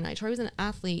 Troy and I. Troy was an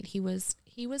athlete. He was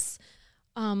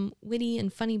witty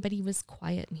and funny, but he was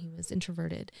quiet and he was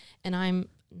introverted. And I'm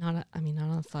not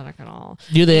athletic at all.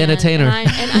 You're the entertainer.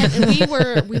 And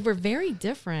we were very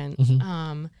different.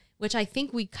 which I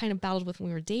think we kind of battled with when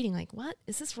we were dating. Like, what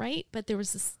is this right? But there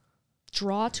was this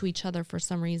draw to each other for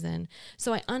some reason.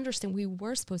 So I understand we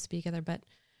were supposed to be together, but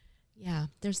yeah,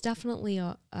 there's definitely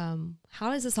a,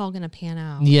 how is this all going to pan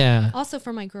out? Yeah. Also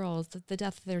for my girls, the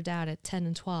death of their dad at 10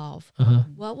 and 12,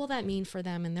 what will that mean for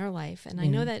them in their life? And I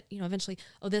know that, eventually,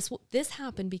 this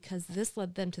happened because this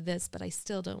led them to this, but I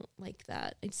still don't like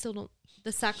that. I still don't,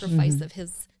 the sacrifice of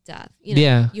his death,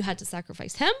 you had to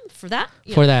sacrifice him for that.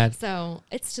 That. So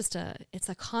it's just it's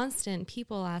a constant.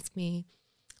 People ask me,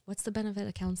 what's the benefit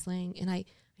of counseling? And I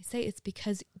say it's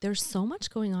because there's so much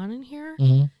going on in here.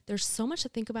 There's so much to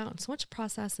think about and so much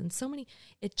process and so many,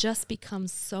 it just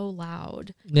becomes so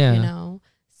loud,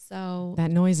 so that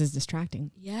noise is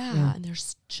distracting. Yeah. And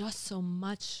there's just so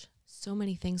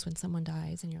many things when someone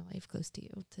dies in your life close to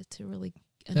you to really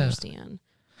understand.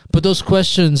 But those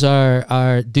questions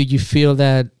are, do you feel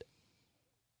that,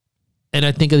 and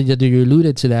I think that you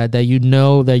alluded to that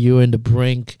you're in the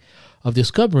brink of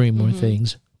discovering more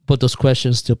things, but those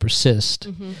questions still persist.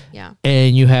 Yeah.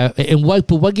 And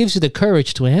what gives you the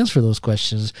courage to answer those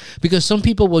questions? Because some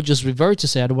people will just revert to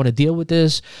say, I don't want to deal with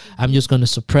this. I'm just going to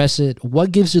suppress it.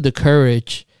 What gives you the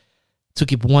courage to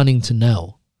keep wanting to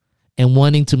know and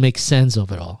wanting to make sense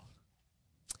of it all?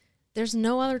 There's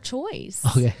no other choice.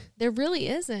 Okay. There really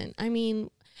isn't. I mean,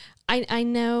 I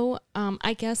know,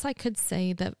 I guess I could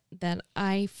say that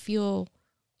I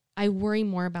worry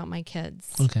more about my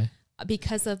kids. Okay.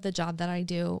 Because of the job that I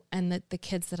do and the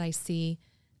kids that I see,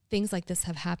 things like this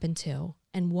have happened to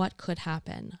and what could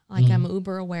happen. Like I'm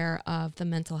uber aware of the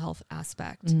mental health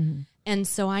aspect. And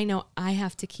so I know I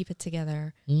have to keep it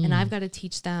together and I've got to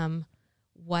teach them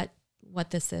what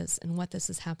this is and what this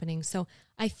is happening. So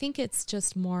I think it's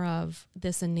just more of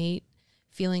this innate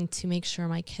feeling to make sure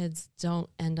my kids don't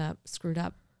end up screwed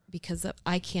up because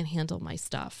I can't handle my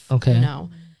stuff. Okay.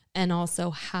 And also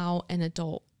how an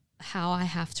adult, how I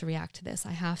have to react to this.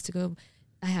 I have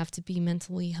to be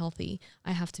mentally healthy.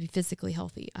 I have to be physically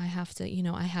healthy. I have to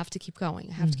keep going.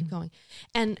 I have to keep going.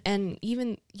 And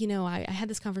even, I had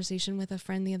this conversation with a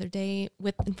friend the other day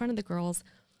in front of the girls,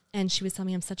 and she was telling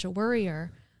me I'm such a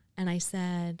worrier. And I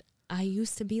said, I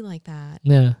used to be like that,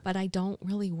 but I don't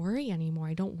really worry anymore.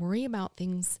 I don't worry about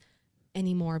things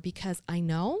anymore because I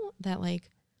know that like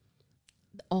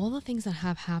all the things that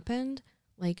have happened,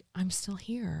 like I'm still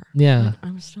here. Yeah. Like,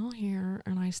 I'm still here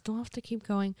and I still have to keep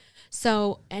going.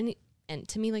 So, and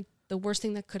to me, like the worst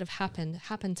thing that could have happened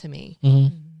to me.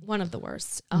 One of the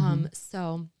worst. You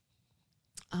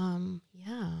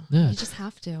just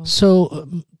have to. So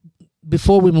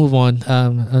before we move on,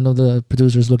 I know the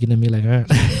producer's looking at me like,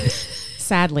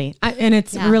 sadly. And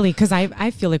it's really, because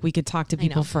I feel like we could talk to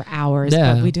people for hours,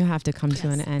 but we do have to come to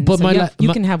an end. But so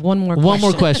you can have one more question. One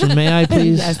more question. May I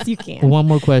please? Yes, you can. One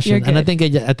more question. And I think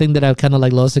that I kind of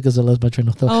like lost it because I lost my train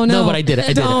of thought. Oh, no. No, but I did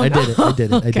it. I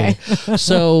did it.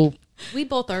 So... We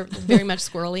both are very much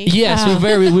squirrely. Yes, we're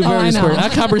very squirrely. Our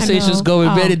conversations go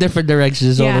in very different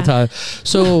directions all the time.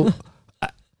 So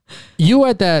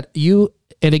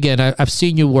and again, I've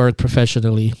seen you work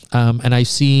professionally, and I've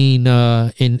seen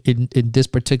in this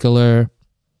particular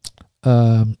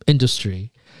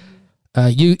industry,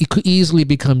 you could easily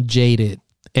become jaded,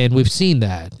 and we've seen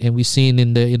that, and we've seen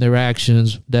in the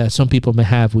interactions that some people may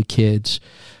have with kids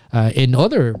and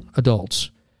other adults.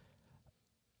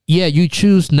 Yeah, you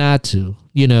choose not to.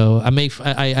 We did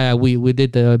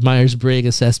the Myers-Briggs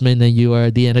assessment, and you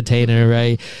are the entertainer,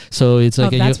 right? So it's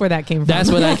like that's where that came from. That's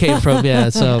where that came from. Yeah.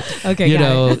 So okay,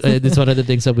 it's one of the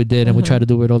things that we did, and we try to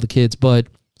do with all the kids. But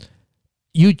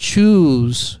you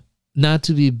choose not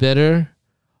to be bitter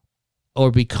or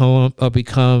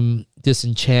become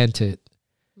disenchanted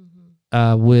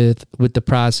with the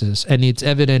process, and it's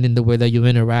evident in the way that you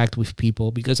interact with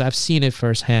people because I've seen it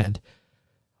firsthand.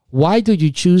 Why did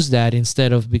you choose that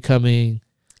instead of becoming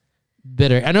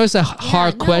bitter? I know it's a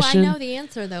hard question. I know the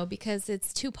answer though, because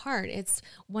it's two-part. It's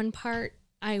one part,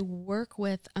 I work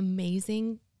with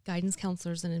amazing guidance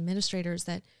counselors and administrators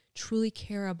that truly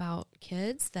care about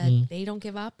kids, that they don't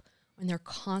give up, and they're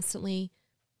constantly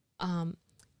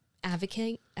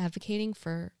advocating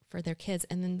for their kids.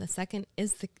 And then the second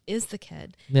is the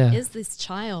kid, is this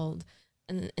child.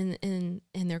 And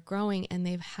they're growing and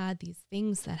they've had these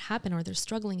things that happen, or they're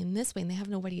struggling in this way and they have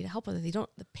nobody to help with it.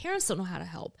 The parents don't know how to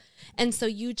help. And so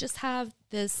you just have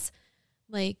this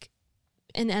like,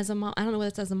 and as a mom, I don't know whether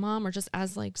it's as a mom or just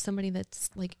as like somebody that's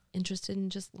like interested in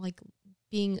just like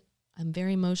I'm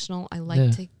very emotional. I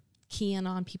like to key in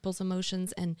on people's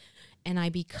emotions and I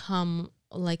become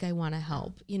like, I want to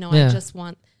help, I just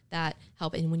want that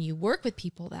help. And when you work with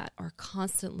people that are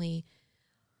constantly,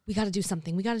 we got to do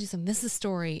something. We got to do something. This is a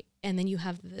story. And then you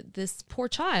have this poor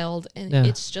child, and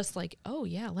it's just like, oh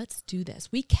yeah, let's do this.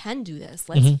 We can do this.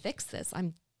 Let's fix this.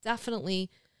 I'm definitely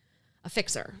a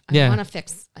fixer. I want to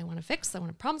fix. I want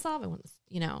to problem solve. I want to,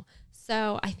 you know.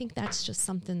 So I think that's just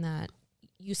something that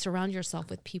you surround yourself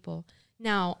with people.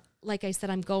 Now, like I said,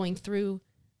 I'm going through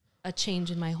a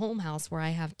change in my home house where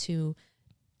I have two,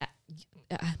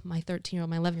 my 13-year-old,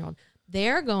 my 11-year-old,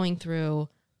 they're going through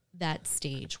that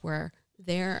stage where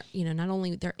they're, you know, not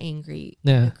only they're angry,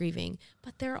 they're grieving,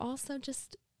 but they're also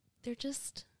they're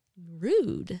just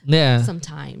rude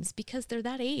sometimes because they're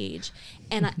that age.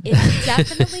 And it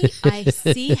definitely, I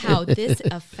see how this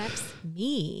affects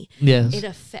me. Yes.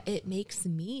 It makes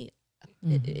me,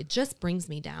 it just brings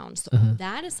me down. So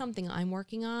that is something I'm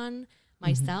working on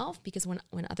myself, because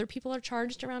when other people are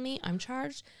charged around me, I'm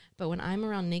charged. But when I'm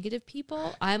around negative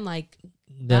people, I'm like,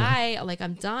 bye, like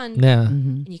I'm done. Yeah.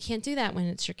 And you can't do that when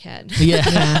it's your kid.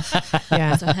 Yeah.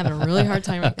 So I'm having a really hard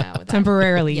time right now with that.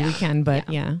 Temporarily we can, but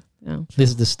no.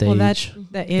 This is the stage. Well,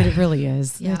 that it really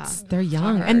is. Yeah. They're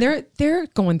young and they're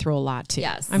going through a lot too.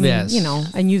 Yes. I mean, you know,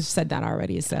 and you've said that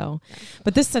already. So,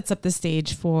 but this sets up the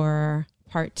stage for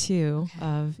part 2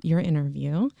 of your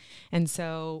interview. And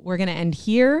so we're going to end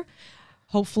here.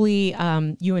 Hopefully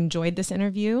you enjoyed this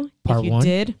interview. If you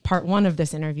did, part 1 of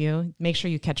this interview, make sure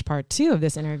you catch part 2 of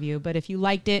this interview. But if you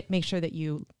liked it, make sure that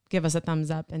you give us a thumbs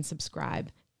up and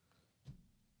subscribe.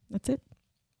 That's it.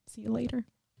 See you later.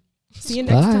 See you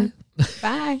next time.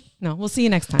 Bye. No, we'll see you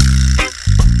next time.